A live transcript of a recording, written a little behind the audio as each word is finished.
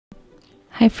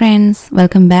Hi friends,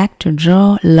 welcome back to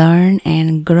Draw, Learn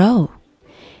and Grow.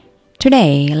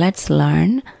 Today, let's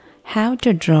learn how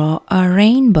to draw a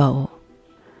rainbow.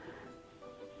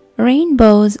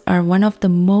 Rainbows are one of the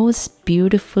most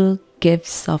beautiful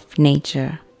gifts of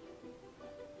nature.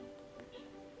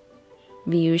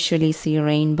 We usually see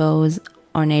rainbows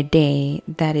on a day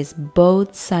that is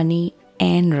both sunny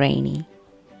and rainy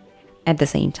at the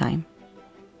same time.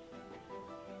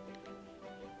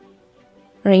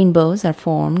 Rainbows are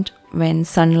formed when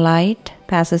sunlight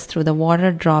passes through the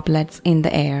water droplets in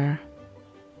the air.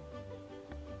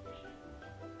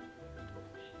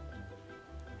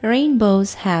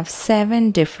 Rainbows have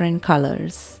 7 different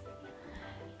colors.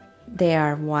 They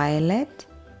are violet,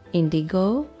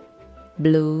 indigo,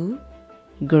 blue,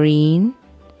 green,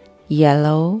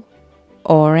 yellow,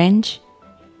 orange,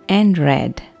 and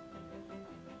red.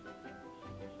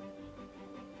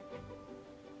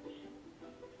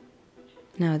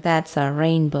 Now that's a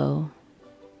rainbow.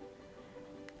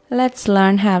 Let's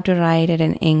learn how to write it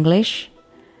in English.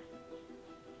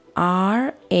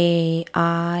 R-A-I-N-B-O-W,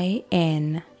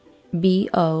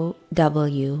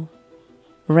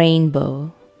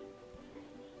 rainbow.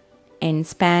 In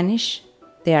Spanish,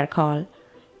 they are called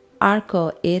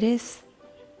arco iris,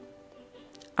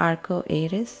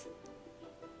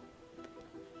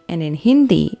 and in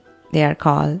Hindi, they are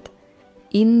called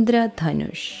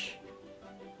Indradhanush.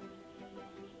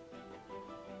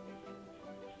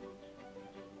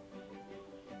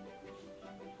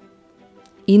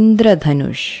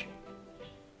 Indradhanush.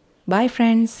 Bye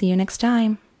friends, see you next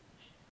time.